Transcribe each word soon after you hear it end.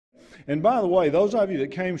And by the way, those of you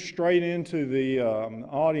that came straight into the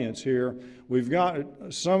audience here, we've got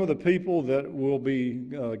some of the people that will be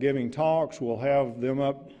giving talks. We'll have them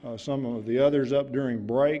up, some of the others up during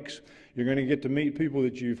breaks. You're going to get to meet people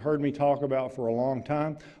that you've heard me talk about for a long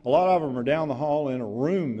time. A lot of them are down the hall in a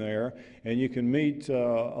room there, and you can meet a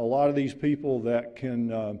lot of these people that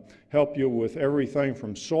can help you with everything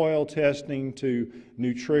from soil testing to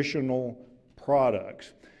nutritional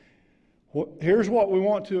products. Here's what we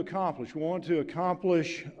want to accomplish. We want to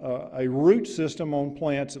accomplish a root system on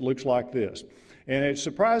plants that looks like this. And it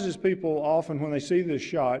surprises people often when they see this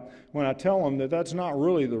shot when I tell them that that's not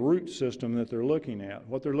really the root system that they're looking at.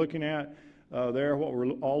 What they're looking at there, what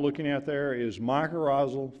we're all looking at there is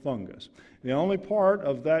mycorrhizal fungus. The only part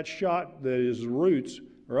of that shot that is roots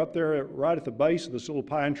are up there right at the base of this little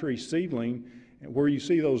pine tree seedling where you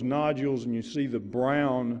see those nodules and you see the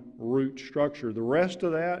brown root structure. The rest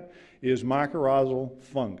of that is mycorrhizal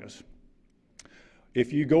fungus.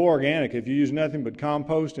 If you go organic, if you use nothing but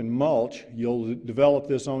compost and mulch, you'll develop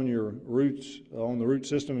this on your roots, on the root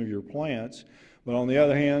system of your plants. But on the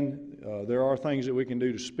other hand, there are things that we can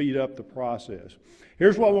do to speed up the process.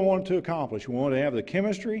 Here's what we want to accomplish. We want to have the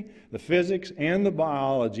chemistry, the physics, and the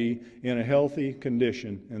biology in a healthy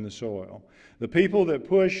condition in the soil. The people that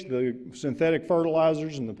push the synthetic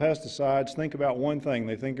fertilizers and the pesticides think about one thing.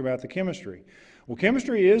 They think about the chemistry. Well,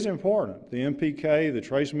 chemistry is important. The NPK, the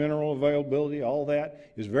trace mineral availability, all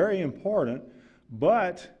that is very important,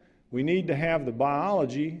 but we need to have the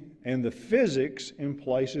biology and the physics in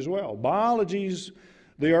place as well. Biology's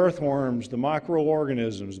the earthworms, the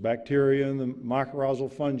microorganisms, bacteria and the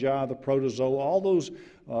mycorrhizal fungi, the protozoa, all those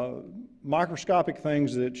microscopic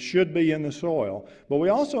things that should be in the soil. But we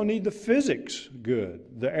also need the physics good,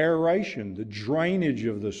 the aeration, the drainage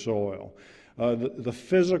of the soil. The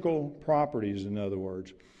physical properties, in other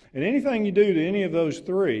words. And anything you do to any of those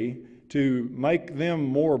three to make them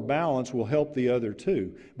more balanced will help the other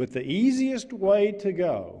two. But the easiest way to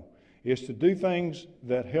go is to do things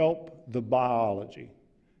that help the biology.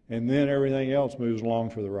 And then everything else moves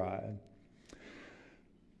along for the ride.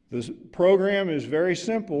 This program is very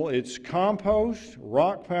simple. It's compost,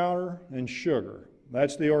 rock powder, and sugar.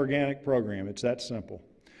 That's the organic program. It's that simple.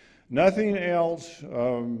 Nothing else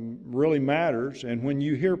really matters, and when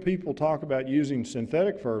you hear people talk about using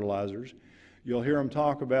synthetic fertilizers, you'll hear them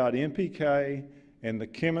talk about NPK and the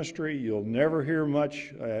chemistry. You'll never hear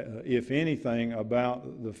much, if anything,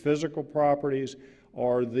 about the physical properties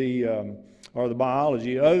or the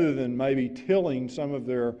biology, other than maybe tilling some of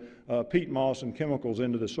their peat moss and chemicals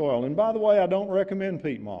into the soil. And by the way, I don't recommend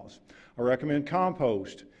peat moss. I recommend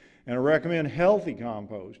compost. And I recommend healthy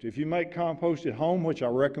compost. If you make compost at home, which I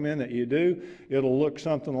recommend that you do, it'll look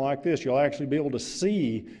something like this. You'll actually be able to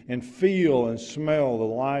see and feel and smell the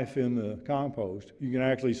life in the compost. You can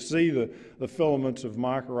actually see the filaments of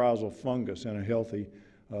mycorrhizal fungus in a healthy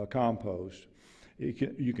compost.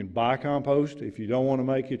 You can buy compost if you don't want to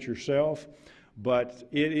make it yourself, but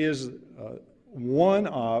it is one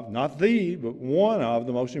of, not the, but one of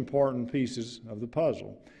the most important pieces of the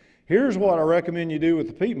puzzle. Here's what I recommend you do with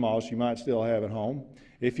the peat moss you might still have at home.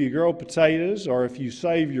 If you grow potatoes or if you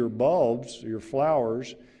save your bulbs, your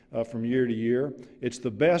flowers from year to year, it's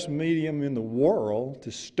the best medium in the world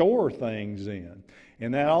to store things in.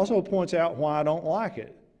 And that also points out why I don't like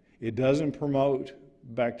it. It doesn't promote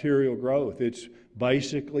bacterial growth. It's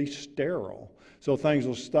basically sterile. So things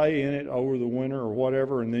will stay in it over the winter or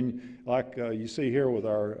whatever, and then like you see here with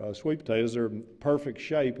our sweet potatoes, they're in perfect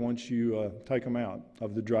shape once you take them out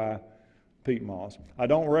of the dry peat moss. I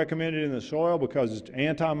don't recommend it in the soil because it's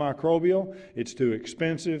antimicrobial, it's too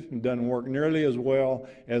expensive, and doesn't work nearly as well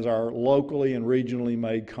as our locally and regionally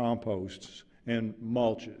made composts and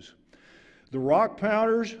mulches. The rock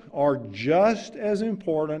powders are just as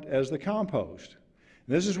important as the compost.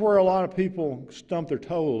 This is where a lot of people stump their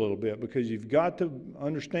toe a little bit, because you've got to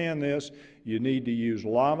understand this. You need to use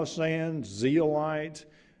lava sand, zeolite,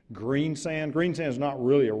 green sand. Green sand is not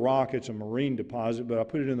really a rock, it's a marine deposit, but I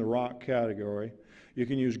put it in the rock category. You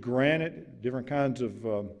can use granite, different kinds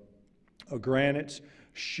of granites,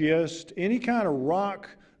 schist, any kind of rock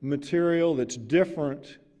material that's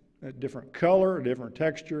different, a different color, a different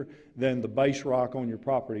texture than the base rock on your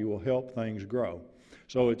property will help things grow.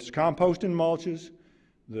 So it's compost and mulches,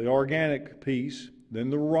 the organic piece, then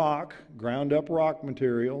the rock, ground up rock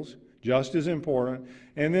materials, just as important.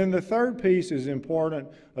 And then the third piece is important,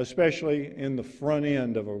 especially in the front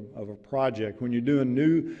end of a project. When you're doing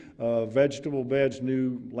new vegetable beds,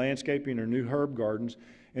 new landscaping, or new herb gardens,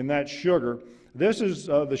 and that's sugar. This is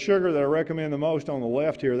the sugar that I recommend the most on the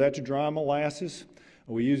left here. That's dry molasses.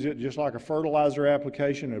 We use it just like a fertilizer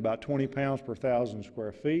application at about 20 pounds per 1,000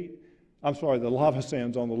 square feet. I'm sorry, the lava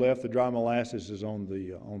sand's on the left, the dry molasses is on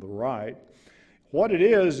the right. What it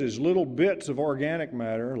is little bits of organic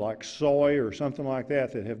matter like soy or something like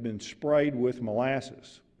that that have been sprayed with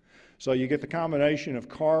molasses. So you get the combination of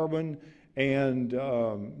carbon and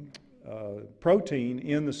protein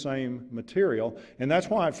in the same material, and that's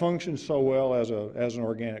why it functions so well as an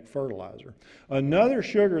organic fertilizer. Another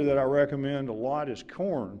sugar that I recommend a lot is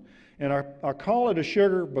corn, and I call it a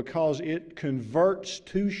sugar because it converts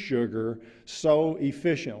to sugar so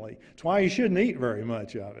efficiently. It's why you shouldn't eat very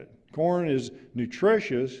much of it. Corn is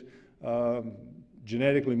nutritious,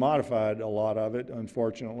 genetically modified, a lot of it,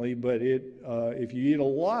 unfortunately, but if you eat a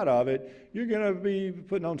lot of it, you're going to be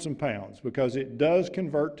putting on some pounds because it does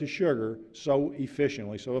convert to sugar so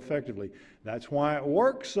efficiently, so effectively. That's why it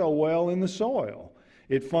works so well in the soil.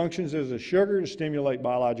 It functions as a sugar to stimulate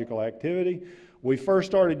biological activity. We first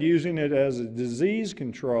started using it as a disease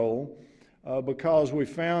control because we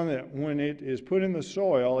found that when it is put in the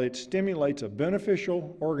soil, it stimulates a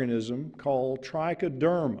beneficial organism called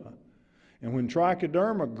trichoderma. And when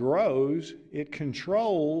trichoderma grows, it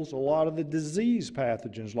controls a lot of the disease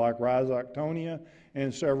pathogens like rhizoctonia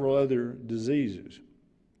and several other diseases.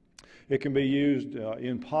 It can be used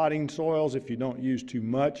in potting soils if you don't use too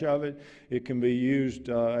much of it. It can be used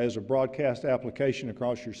as a broadcast application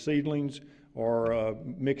across your seedlings or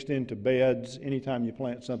mixed into beds anytime you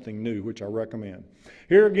plant something new, which I recommend.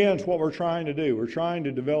 Here again is what we're trying to do. We're trying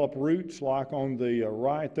to develop roots like on the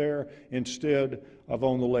right there instead of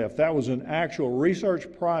on the left. That was an actual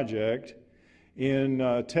research project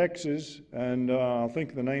in Texas, and I'll think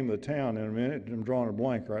of the name of the town in a minute. I'm drawing a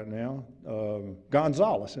blank right now.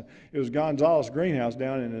 Gonzales. It was Gonzales Greenhouse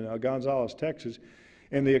down in Gonzales, Texas.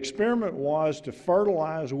 And the experiment was to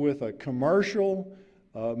fertilize with a commercial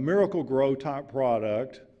Miracle Grow type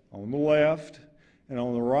product on the left, and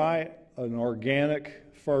on the right an organic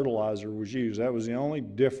fertilizer was used. That was the only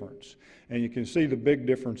difference, and you can see the big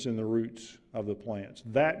difference in the roots of the plants.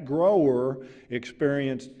 That grower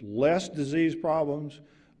experienced less disease problems,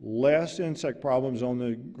 less insect problems on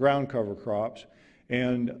the ground cover crops,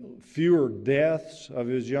 and fewer deaths of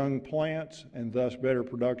his young plants, and thus better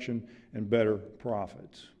production and better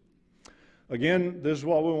profits. Again, this is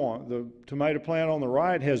what we want. The tomato plant on the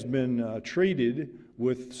right has been treated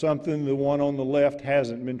with something the one on the left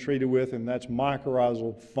hasn't been treated with, and that's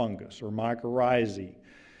mycorrhizal fungus, or mycorrhizae.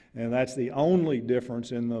 And that's the only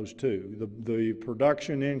difference in those two. The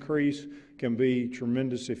production increase can be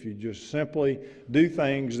tremendous if you just simply do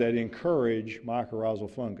things that encourage mycorrhizal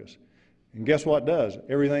fungus. And guess what it does?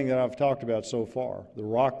 Everything that I've talked about so far. The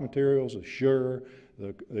rock materials, the sugar,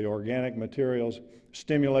 the organic materials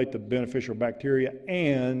stimulate the beneficial bacteria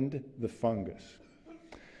and the fungus.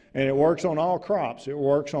 And it works on all crops. It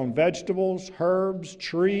works on vegetables, herbs,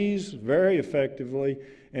 trees very effectively,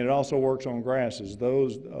 and it also works on grasses.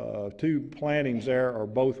 Those two plantings there are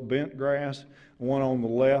both bent grass. One on the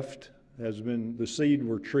left the seed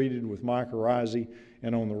were treated with mycorrhizae,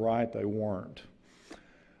 and on the right they weren't.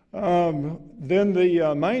 Then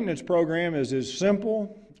the maintenance program is as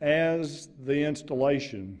simple as the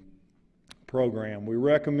installation program. We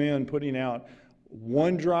recommend putting out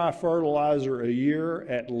one dry fertilizer a year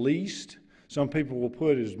at least. Some people will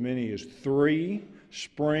put as many as 3,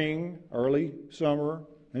 spring, early summer,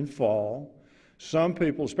 and fall. Some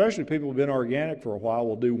people, especially people who've been organic for a while,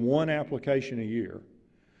 will do 1 application a year.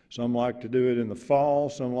 Some like to do it in the fall,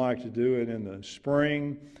 some like to do it in the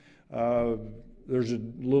spring. There's a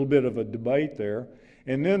little bit of a debate there.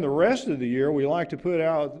 And then the rest of the year, we like to put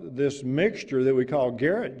out this mixture that we call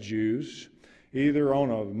Garrett juice, either on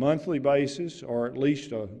a monthly basis or at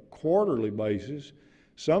least a quarterly basis.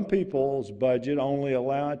 Some people's budget only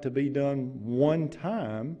allow it to be done 1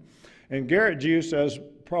 time. And Garrett juice, as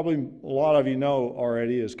probably a lot of you know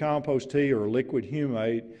already, is compost tea or liquid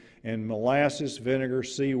humate and molasses, vinegar,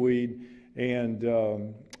 seaweed, and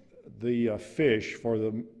the fish for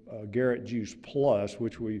the Garrett Juice Plus,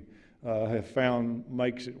 which we have found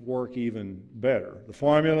makes it work even better. The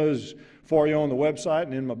formula is for you on the website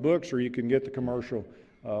and in my books, or you can get the commercial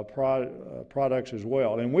products as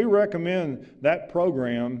well. And we recommend that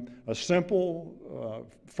program, a simple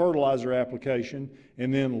fertilizer application,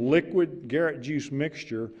 and then liquid Garrett Juice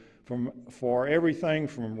mixture for everything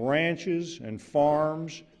from ranches and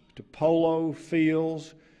farms to polo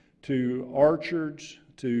fields to orchards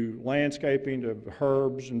to landscaping, to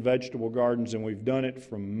herbs and vegetable gardens, and we've done it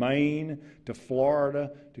from Maine to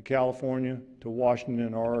Florida to California to Washington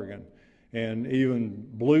and Oregon, and even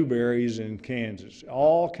blueberries in Kansas.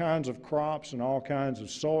 All kinds of crops and all kinds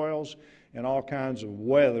of soils and all kinds of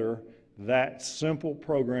weather that simple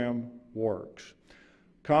program works.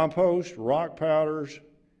 Compost, rock powders,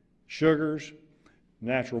 sugars,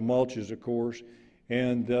 natural mulches, of course,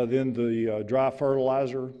 and then the dry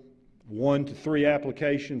fertilizer, 1 to 3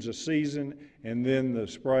 applications a season, and then the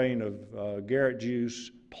spraying of Garrett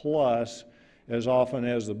juice plus as often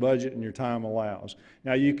as the budget and your time allows.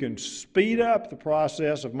 Now you can speed up the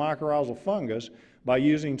process of mycorrhizal fungus by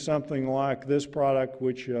using something like this product,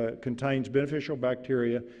 which contains beneficial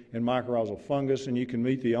bacteria and mycorrhizal fungus, and you can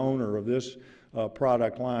meet the owner of this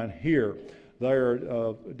product line here. They're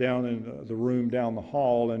down in the room down the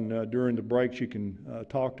hall, and during the breaks you can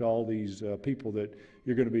talk to all these people that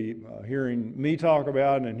you're going to be hearing me talk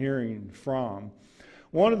about and hearing from.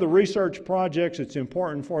 One of the research projects that's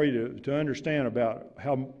important for you to understand about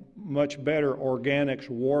how much better organics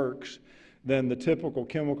works than the typical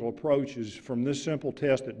chemical approach is from this simple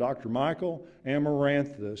test that Dr. Michael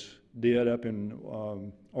Amaranthus did up in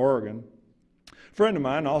Oregon. A friend of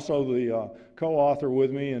mine, also the co-author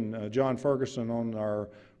with me, and John Ferguson on our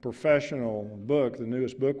professional book, the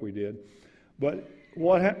newest book we did. But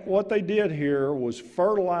what they did here was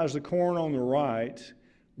fertilize the corn on the right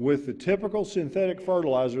with the typical synthetic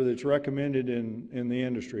fertilizer that's recommended in the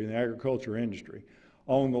industry, in the agriculture industry.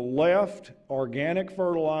 On the left, organic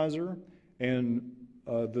fertilizer, and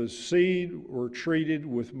the seed were treated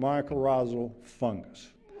with mycorrhizal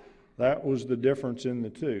fungus. That was the difference in the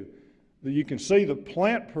two. You can see the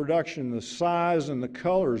plant production, the size and the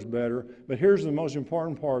color is better, but here's the most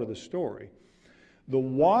important part of the story. The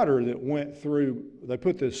water that went through, they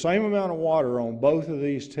put the same amount of water on both of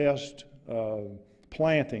these test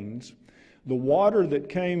plantings. The water that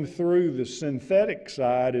came through the synthetic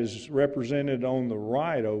side is represented on the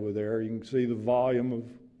right over there. You can see the volume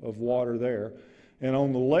of water there. And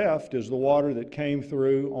on the left is the water that came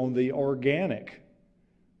through on the organic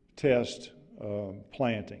test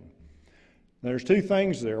planting. Now, there's two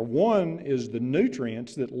things there. One is the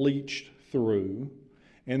nutrients that leached through,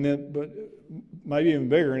 and then, but maybe even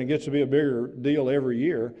bigger, and it gets to be a bigger deal every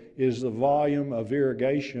year, is the volume of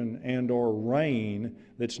irrigation and or rain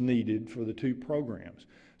that's needed for the two programs.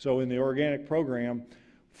 So in the organic program,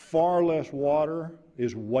 far less water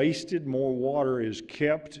is wasted, more water is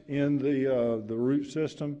kept in the root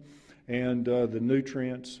system, and the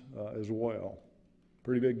nutrients as well.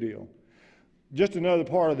 Pretty big deal. Just another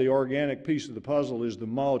part of the organic piece of the puzzle is the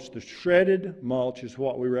mulch. The shredded mulch is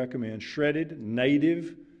what we recommend. Shredded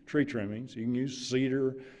native tree trimmings. You can use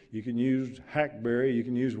cedar, you can use hackberry, you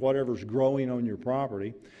can use whatever's growing on your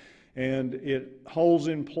property. And it holds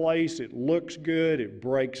in place, it looks good, it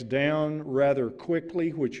breaks down rather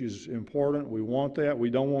quickly, which is important. We want that. We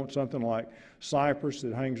don't want something like cypress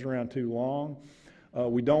that hangs around too long.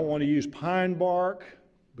 We don't want to use pine bark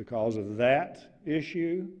because of that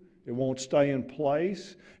issue. It won't stay in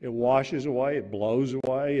place. It washes away. It blows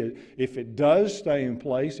away. If it does stay in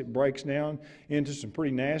place, it breaks down into some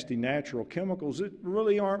pretty nasty natural chemicals that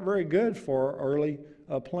really aren't very good for early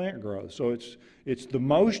plant growth. So it's the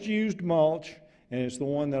most used mulch, and it's the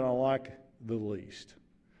one that I like the least.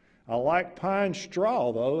 I like pine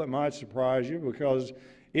straw, though. That might surprise you because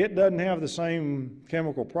it doesn't have the same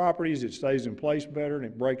chemical properties. It stays in place better, and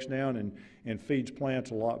it breaks down and feeds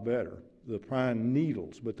plants a lot better. The pine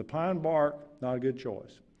needles, but the pine bark, not a good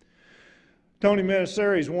choice. Tony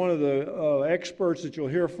Menasseri is one of the experts that you'll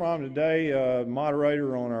hear from today,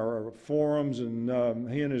 moderator on our forums, and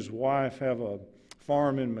he and his wife have a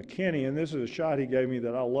farm in McKinney, and this is a shot he gave me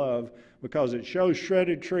that I love because it shows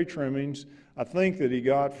shredded tree trimmings, I think that he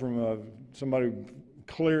got from somebody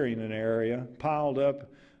clearing an area, piled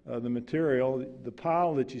up the material. The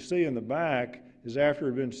pile that you see in the back is after it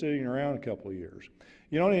had been sitting around a couple of years.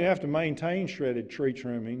 You don't even have to maintain shredded tree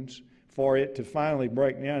trimmings for it to finally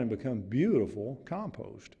break down and become beautiful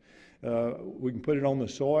compost. We can put it on the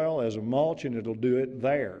soil as a mulch and it'll do it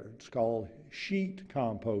there. It's called sheet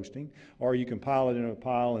composting, or you can pile it in a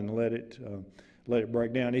pile and let it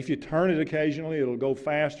break down. If you turn it occasionally, it'll go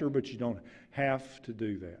faster, but you don't have to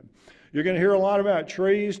do that. You're going to hear a lot about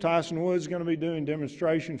trees. Tyson Wood's going to be doing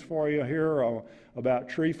demonstrations for you here about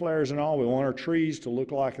tree flares and all. We want our trees to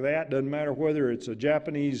look like that. Doesn't matter whether it's a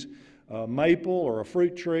Japanese maple or a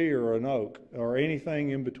fruit tree or an oak or anything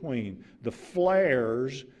in between. The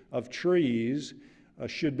flares of trees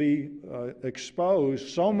should be exposed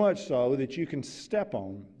so much so that you can step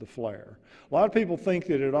on the flare. A lot of people think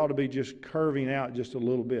that it ought to be just curving out just a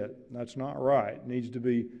little bit. That's not right. It needs to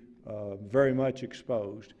be very much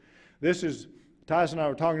exposed. This is, Tyson and I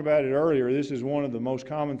were talking about it earlier, this is one of the most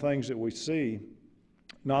common things that we see,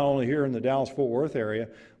 not only here in the Dallas-Fort Worth area,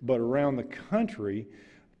 but around the country.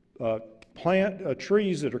 Plant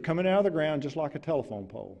trees that are coming out of the ground just like a telephone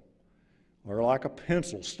pole. or like a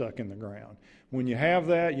pencil stuck in the ground. When you have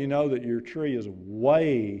that, you know that your tree is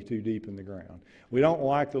way too deep in the ground. We don't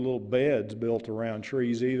like the little beds built around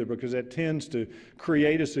trees either, because that tends to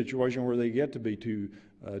create a situation where they get to be too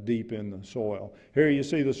deep in the soil. Here you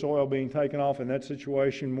see the soil being taken off in that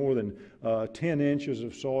situation, more than 10 inches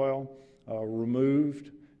of soil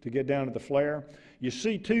removed to get down to the flare. You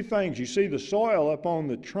see two things. You see the soil up on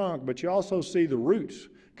the trunk, but you also see the roots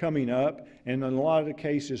coming up, and in a lot of the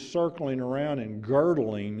cases circling around and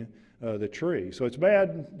girdling the tree. So it's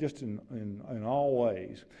bad just in all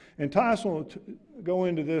ways. And Tyson will go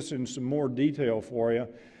into this in some more detail for you.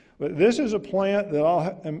 But this is a plant that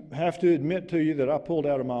I'll have to admit to you that I pulled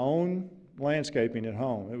out of my own landscaping at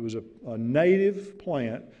home. It was a native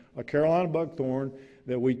plant, a Carolina buckthorn,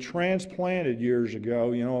 that we transplanted years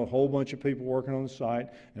ago. You know, a whole bunch of people working on the site,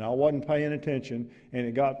 and I wasn't paying attention, and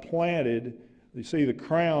it got planted. You see the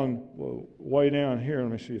crown way down here.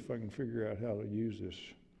 Let me see if I can figure out how to use this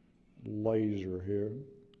laser here.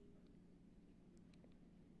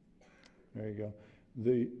 There you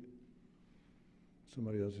go.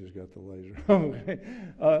 Somebody else has got the laser. Okay.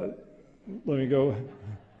 Let me go.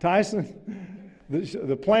 Tyson,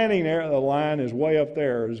 the planting line is way up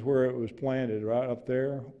there, is where it was planted, right up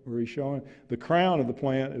there where he's showing. The crown of the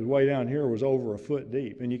plant is way down here, was over a foot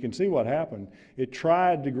deep. And you can see what happened. It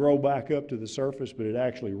tried to grow back up to the surface, but it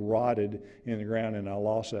actually rotted in the ground, and I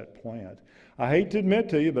lost that plant. I hate to admit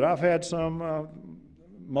to you, but I've had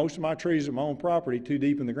most of my trees at my own property too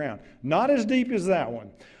deep in the ground. Not as deep as that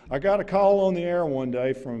one. I got a call on the air one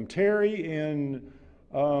day from Terry in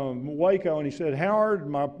Waco, and he said, Howard,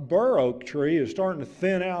 my bur oak tree is starting to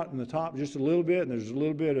thin out in the top just a little bit, and there's a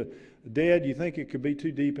little bit of dead. You think it could be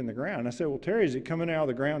too deep in the ground? And I said, well, Terry, is it coming out of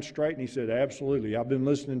the ground straight? And he said, absolutely. I've been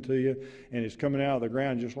listening to you, and it's coming out of the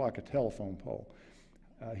ground just like a telephone pole.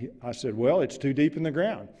 I said, well, it's too deep in the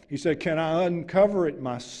ground. He said, can I uncover it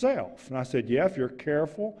myself? And I said, yeah, if you're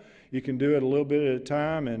careful, you can do it a little bit at a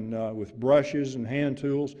time, and with brushes and hand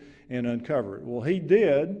tools, and uncover it. Well, he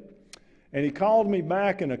did, and he called me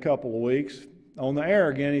back in a couple of weeks on the air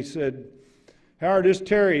again. He said, Howard, this is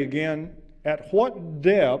Terry again. At what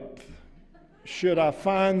depth should I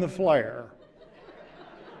find the flare?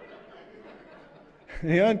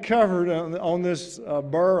 He uncovered on this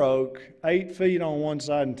bur oak 8 feet on one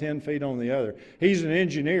side and 10 feet on the other. He's an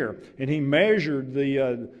engineer, and he measured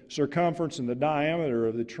the circumference and the diameter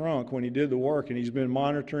of the trunk when he did the work, and he's been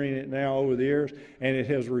monitoring it now over the years, and it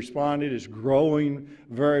has responded. It's growing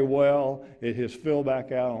very well. It has filled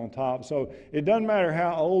back out on top. So it doesn't matter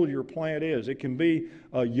how old your plant is. It can be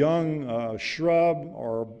a young shrub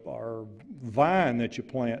or vine that you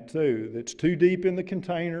plant too that's too deep in the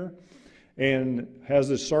container and has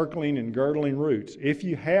the circling and girdling roots. If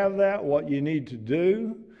you have that, what you need to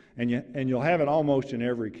do, and you'll have it almost in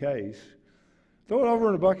every case, throw it over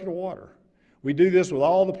in a bucket of water. We do this with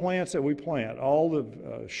all the plants that we plant, all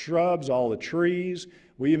the shrubs, all the trees.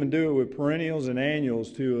 We even do it with perennials and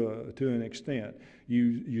annuals to an extent.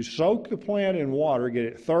 You soak the plant in water, get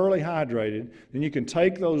it thoroughly hydrated, then you can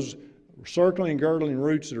take those circling and girdling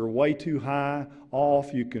roots that are way too high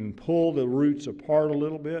off. You can pull the roots apart a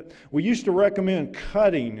little bit. We used to recommend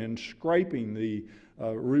cutting and scraping the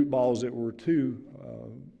root balls that were too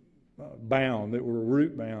bound, that were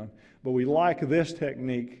root bound. But we like this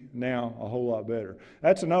technique now a whole lot better.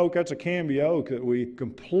 That's an oak, that's a Canby oak that we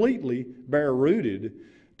completely bare rooted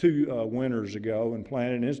 2 winters ago and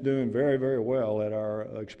planted, and it's doing very, very well at our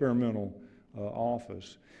experimental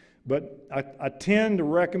office. But I tend to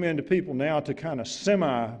recommend to people now to kind of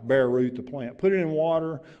semi-bare root the plant. Put it in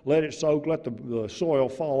water, let it soak, let the soil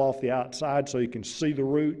fall off the outside so you can see the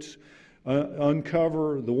roots.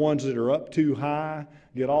 Uncover the ones that are up too high.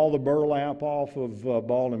 Get all the burlap off of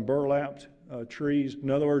bald and burlapped trees.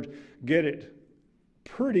 In other words, get it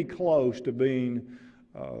pretty close to being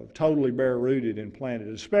totally bare rooted and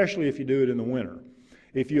planted, especially if you do it in the winter.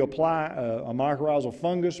 If you apply a mycorrhizal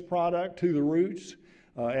fungus product to the roots,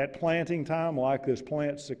 at planting time, like this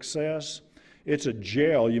Plant Success, it's a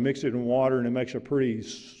gel. You mix it in water and it makes a pretty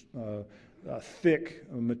thick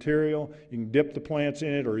material. You can dip the plants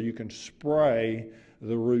in it, or you can spray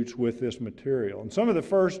the roots with this material. And some of the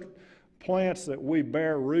first plants that we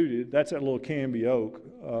bare rooted, that's that little Canby oak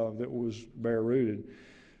that was bare rooted.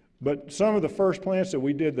 But some of the first plants that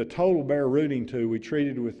we did the total bare rooting to, we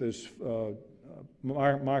treated with this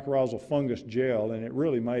mycorrhizal fungus gel, and it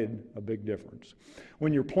really made a big difference.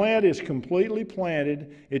 When your plant is completely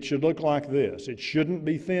planted, it should look like this. It shouldn't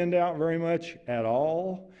be thinned out very much at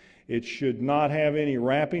all. It should not have any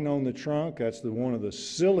wrapping on the trunk. That's one of the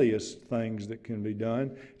silliest things that can be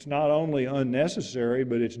done. It's not only unnecessary,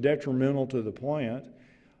 but it's detrimental to the plant.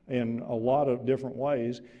 in a lot of different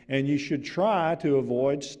ways, and you should try to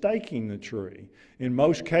avoid staking the tree. In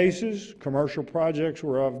most cases, commercial projects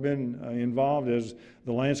where I've been involved as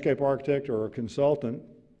the landscape architect or a consultant,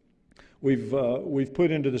 we've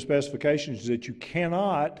put into the specifications that you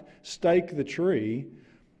cannot stake the tree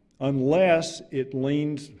unless it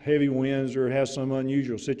leans heavy winds or it has some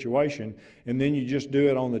unusual situation, and then you just do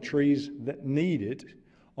it on the trees that need it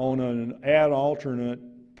on an ad alternate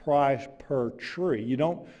price per tree. You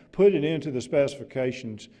don't put it into the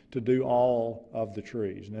specifications to do all of the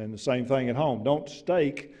trees. And the same thing at home. Don't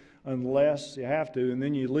stake unless you have to, and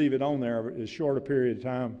then you leave it on there as short a period of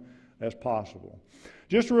time as possible.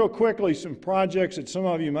 Just real quickly, some projects that some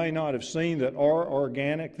of you may not have seen that are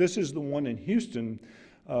organic. This is the one in Houston,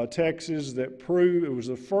 Texas, that proved it was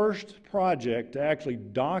the first project to actually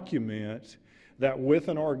document that with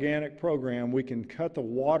an organic program we can cut the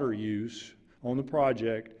water use on the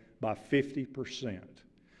project by 50%.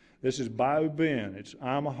 This is Bayou Bend. It's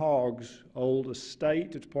Ima Hogg's old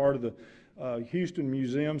estate. It's part of the Houston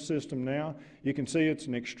Museum system now. You can see it's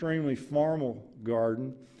an extremely formal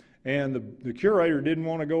garden, and the curator didn't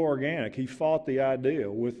want to go organic. He fought the idea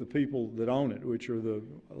with the people that own it, which are the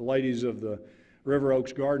ladies of the River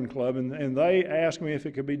Oaks Garden Club, and they asked me if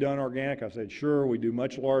it could be done organic. I said, sure, we do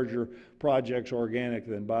much larger projects organic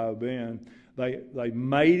than Bayou Bend. They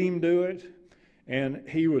made him do it, and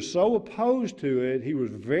he was so opposed to it, he was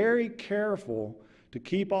very careful to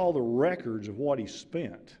keep all the records of what he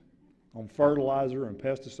spent on fertilizer and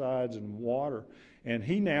pesticides and water. And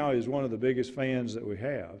he now is one of the biggest fans that we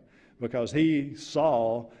have because he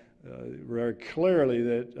saw very clearly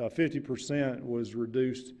that 50% was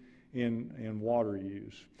reduced in water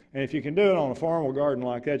use. And if you can do it on a formal garden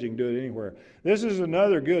like that, you can do it anywhere. This is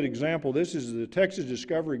another good example. This is the Texas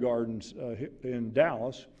Discovery Gardens in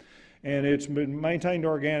Dallas, and it's been maintained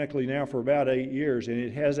organically now for about 8 years, and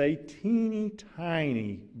it has a teeny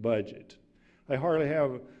tiny budget. They hardly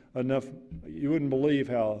have enough, you wouldn't believe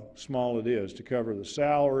how small it is to cover the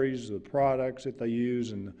salaries, the products that they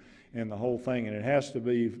use, and the whole thing. And it has to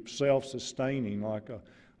be self-sustaining like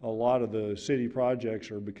a lot of the city projects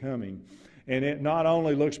are becoming. And it not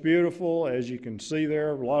only looks beautiful, as you can see there,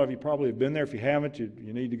 a lot of you probably have been there. If you haven't, you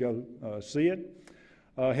need to go see it.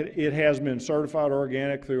 It has been certified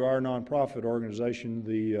organic through our nonprofit organization,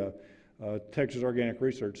 the Texas Organic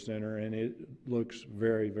Research Center, and it looks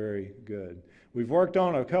very, very good. We've worked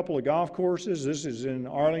on a couple of golf courses. This is in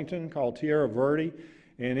Arlington called Tierra Verde,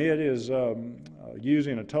 and it is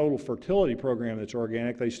using a total fertility program that's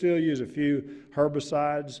organic. They still use a few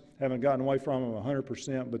herbicides, haven't gotten away from them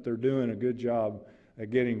 100%, but they're doing a good job at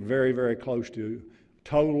getting very, very close to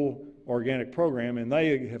total organic program, and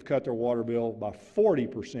they have cut their water bill by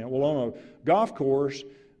 40%. Well, on a golf course,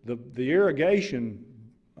 the irrigation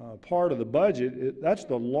part of the budget, that's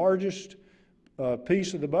the largest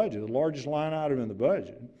piece of the budget, the largest line item in the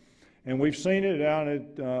budget. And we've seen it down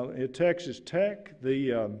at Texas Tech.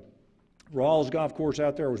 The Rawls Golf Course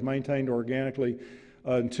out there was maintained organically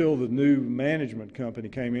until the new management company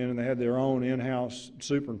came in, and they had their own in-house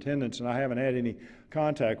superintendents, and I haven't had any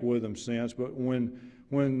contact with them since. But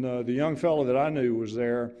when the young fellow that I knew was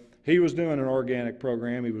there, he was doing an organic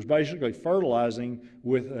program. He was basically fertilizing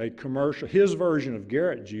with a commercial, his version of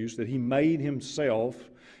Garrett juice that he made himself,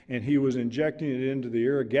 and he was injecting it into the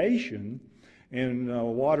irrigation and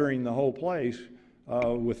watering the whole place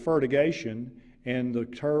with fertigation, and the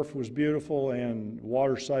turf was beautiful and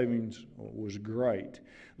water savings was great.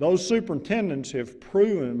 Those superintendents have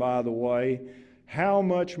proven, by the way, how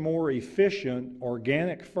much more efficient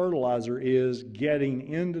organic fertilizer is getting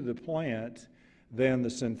into the plant than the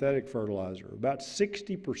synthetic fertilizer. About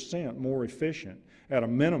 60% more efficient at a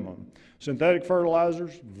minimum. Synthetic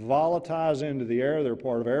fertilizers volatilize into the air. They're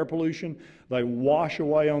part of air pollution. They wash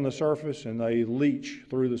away on the surface and they leach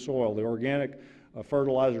through the soil. The organic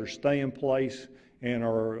fertilizers stay in place and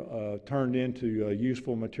are turned into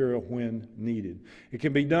useful material when needed. It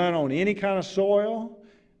can be done on any kind of soil,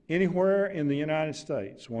 anywhere in the United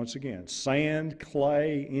States. Once again, sand,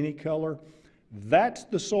 clay, any color. That's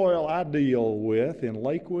the soil I deal with in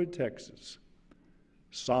Lakewood, Texas.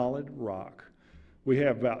 Solid rock. We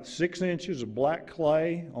have about 6 inches of black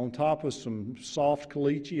clay on top of some soft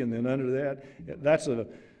caliche, and then under that, that's a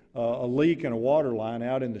leak in a water line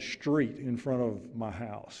out in the street in front of my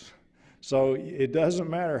house. So it doesn't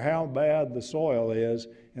matter how bad the soil is,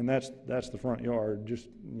 and that's the front yard, just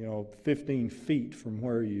 15 feet from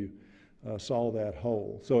where you saw that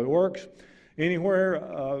hole. So it works. anywhere.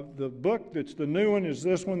 The book that's the new one is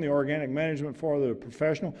this one, The Organic Management for the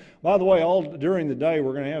Professional. By the way, all during the day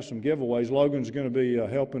we're going to have some giveaways. Logan's going to be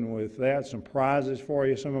helping with that, some prizes for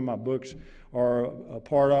you. Some of my books are a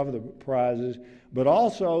part of the prizes, but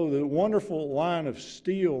also the wonderful line of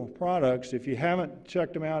steel products. If you haven't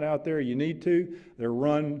checked them out there, you need to. They're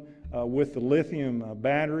run with the lithium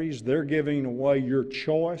batteries. They're giving away your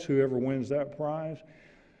choice, whoever wins that prize.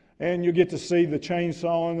 And you'll get to see the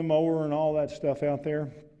chainsaw and the mower and all that stuff out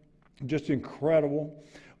there. Just incredible.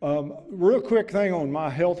 Real quick thing on my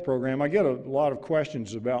health program. I get a lot of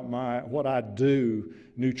questions about what I do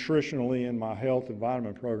nutritionally in my health and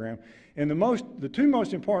vitamin program. And the two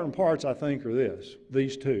most important parts, I think, are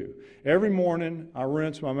these two. Every morning, I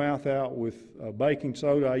rinse my mouth out with baking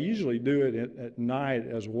soda. I usually do it at night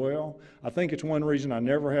as well. I think it's one reason I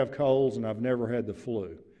never have colds and I've never had the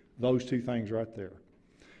flu. Those two things right there.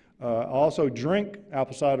 I also drink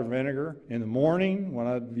apple cider vinegar in the morning when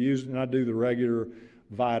I do the regular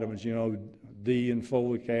vitamins, D and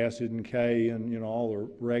folic acid and K and, all the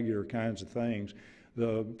regular kinds of things.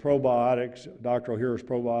 The probiotics, Dr. O'Hara's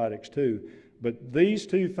probiotics too. But these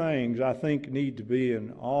two things I think need to be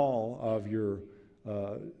in all of your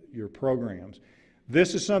programs.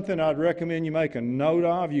 This is something I'd recommend you make a note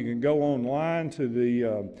of. You can go online to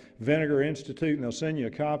the Vinegar Institute and they'll send you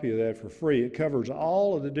a copy of that for free. It covers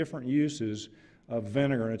all of the different uses of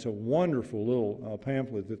vinegar, and it's a wonderful little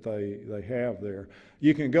pamphlet that they have there.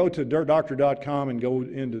 You can go to dirtdoctor.com and go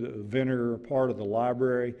into the vinegar part of the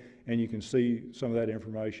library, and you can see some of that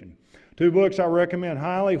information. Two books I recommend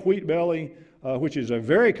highly: Wheat Belly, which is a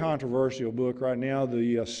very controversial book right now.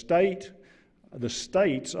 The states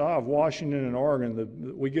of Washington and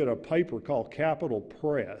Oregon, we get a paper called Capital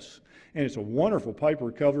Press, and it's a wonderful paper.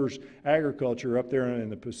 It covers agriculture up there in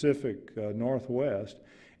the Pacific Northwest.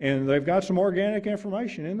 And they've got some organic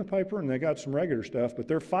information in the paper, and they got some regular stuff, but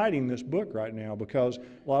they're fighting this book right now because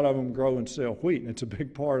a lot of them grow and sell wheat, and it's a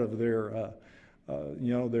big part of their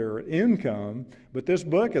income. But this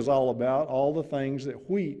book is all about all the things that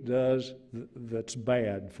wheat does that's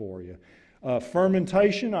bad for you.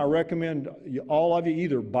 Fermentation, I recommend all of you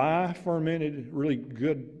either buy fermented, really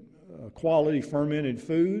good quality fermented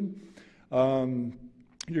food.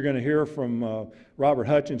 You're going to hear from Robert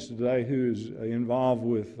Hutchins today, who is involved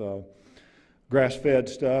with grass-fed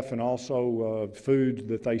stuff and also food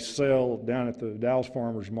that they sell down at the Dallas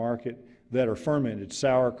Farmers Market that are fermented,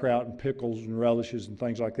 sauerkraut and pickles and relishes and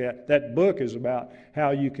things like that. That book is about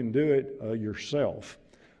how you can do it yourself.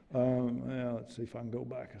 Let's see if I can go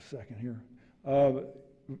back a second here.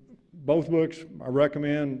 Both books I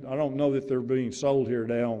recommend. I don't know that they're being sold here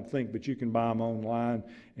today, I don't think, but you can buy them online,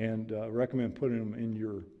 and recommend putting them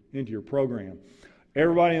into your program.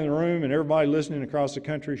 Everybody in the room and everybody listening across the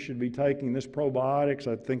country should be taking this probiotics.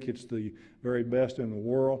 I think it's the very best in the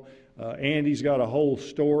world. Andy's got a whole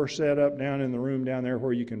store set up down in the room down there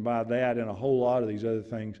where you can buy that and a whole lot of these other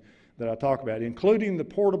things that I talk about, including the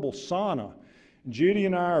portable sauna. Judy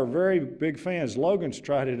and I are very big fans. Logan's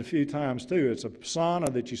tried it a few times too. It's a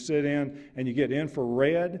sauna that you sit in and you get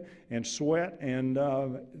infrared and sweat, and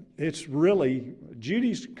it's really,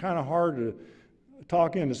 Judy's kind of hard to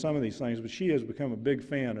talk into some of these things, but she has become a big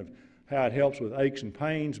fan of how it helps with aches and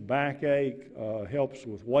pains, backache, helps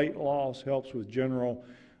with weight loss, helps with general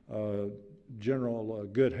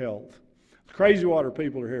good health. Crazy Water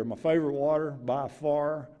people are here. My favorite water by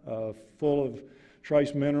far, full of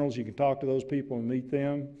trace minerals. You can talk to those people and meet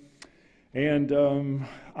them. And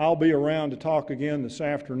I'll be around to talk again this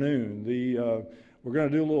afternoon. We're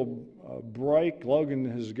going to do a little break. Logan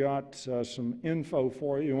has got some info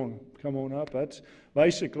for you. You want to come on up? That's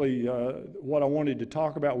basically what I wanted to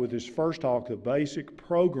talk about with this first talk, the basic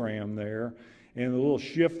program there, and the little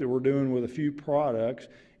shift that we're doing with a few products.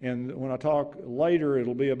 And when I talk later,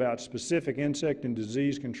 it'll be about specific insect and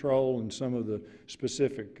disease control and some of the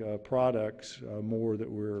specific products more that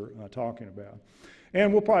we're talking about.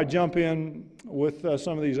 And we'll probably jump in with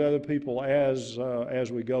some of these other people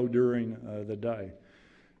as we go during the day.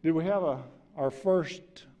 Did we have our first?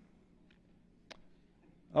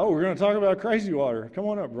 Oh, we're going to talk about Crazy Water. Come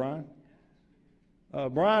on up, Brian.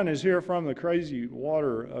 Brian is here from the Crazy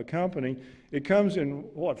Water Company. It comes in,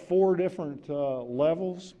 4 different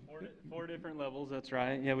levels? Four different levels, that's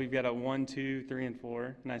right. Yeah, we've got a 1, 2, 3, and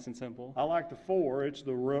 4. Nice and simple. I like the 4. It's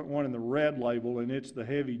the one in the red label, and it's the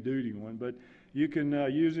heavy-duty one. But you can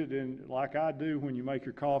use it in, like I do, when you make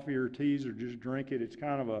your coffee or teas or just drink it. It's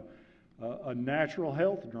kind of a natural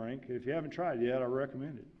health drink. If you haven't tried it yet, I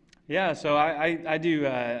recommend it. Yeah, so I do,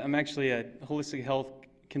 I'm actually a holistic health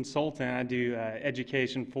consultant. I do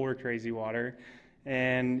education for Crazy Water.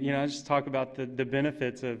 and just talk about the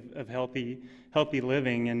benefits of healthy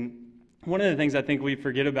living. And one of the things I think we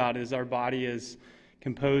forget about is our body is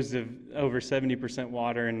composed of over 70%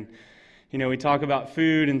 water, and we talk about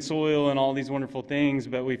food and soil and all these wonderful things,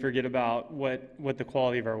 but we forget about what the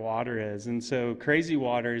quality of our water is. And so Crazy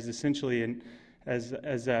Water is essentially, as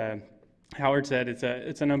Howard said, it's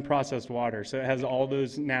an unprocessed water. So it has all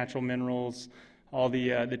those natural minerals, all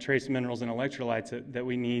the trace minerals and electrolytes that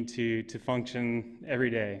we need to function every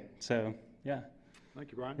day. So, yeah.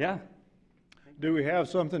 Thank you, Brian. Yeah. Do we have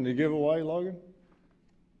something to give away, Logan?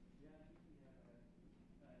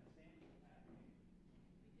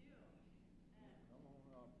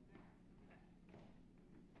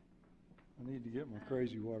 I need to get my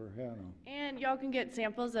Crazy Water hat on. And y'all can get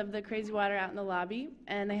samples of the Crazy Water out in the lobby,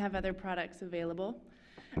 and they have other products available.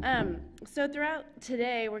 So throughout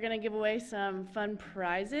today, we're going to give away some fun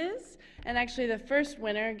prizes. And actually, the first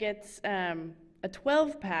winner gets a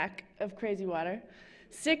 12-pack of Crazy Water,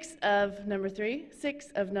 6 of number 3, 6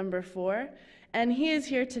 of number 4. And he is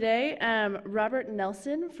here today, Robert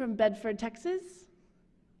Nelson from Bedford, Texas.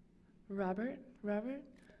 Robert?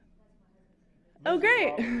 Oh,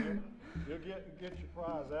 great. You'll get your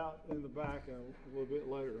prize out in the back a little bit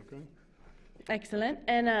later, okay? Excellent.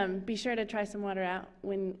 And be sure to try some water out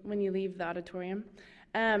when you leave the auditorium.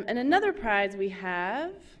 And another prize we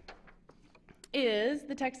have is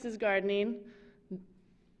the Texas Gardening,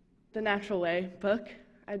 The Natural Way book.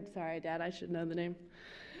 I'm sorry, Dad, I should know the name.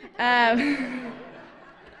 And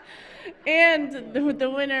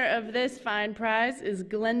the winner of this fine prize is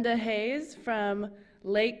Glenda Hayes from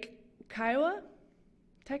Lake Kiowa,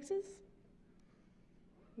 Texas.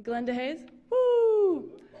 Glenda Hayes? Woo!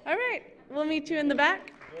 All right, we'll meet you in the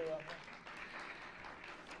back.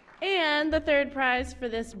 And the third prize for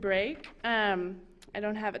this break, I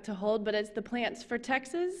don't have it to hold, but it's the Plants for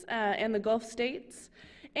Texas and the Gulf States.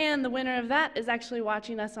 And the winner of that is actually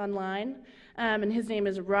watching us online, and his name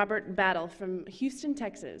is Robert Battle from Houston,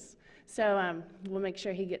 Texas. So we'll make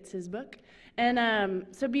sure he gets his book. And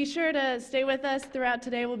so be sure to stay with us throughout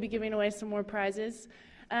today. We'll be giving away some more prizes.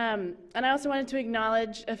 And I also wanted to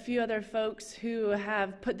acknowledge a few other folks who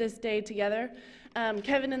have put this day together.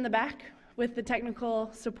 Kevin in the back with the technical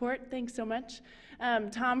support, thanks so much.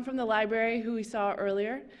 Tom from the library, who we saw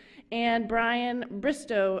earlier, and Brian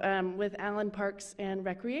Bristow with Allen Parks and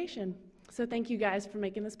Recreation. So thank you guys for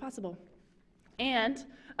making this possible. And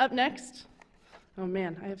up next, oh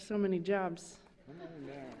man, I have so many jobs,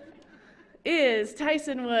 is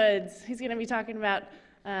Tyson Woods. He's going to be talking about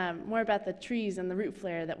more about the trees and the root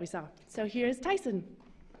flare that we saw. So here's Tyson.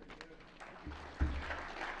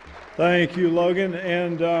 Thank you, Logan.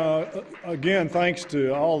 And again, thanks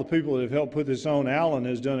to all the people that have helped put this on. Alan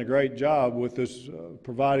has done a great job with this,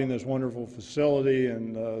 providing this wonderful facility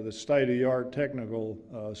and the state-of-the-art technical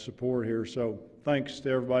support here. So thanks to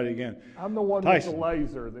everybody again. I'm the one Tyson. with the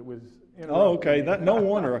laser that was interrupting. Oh, okay. No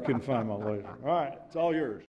wonder I couldn't find my laser. All right, it's all yours.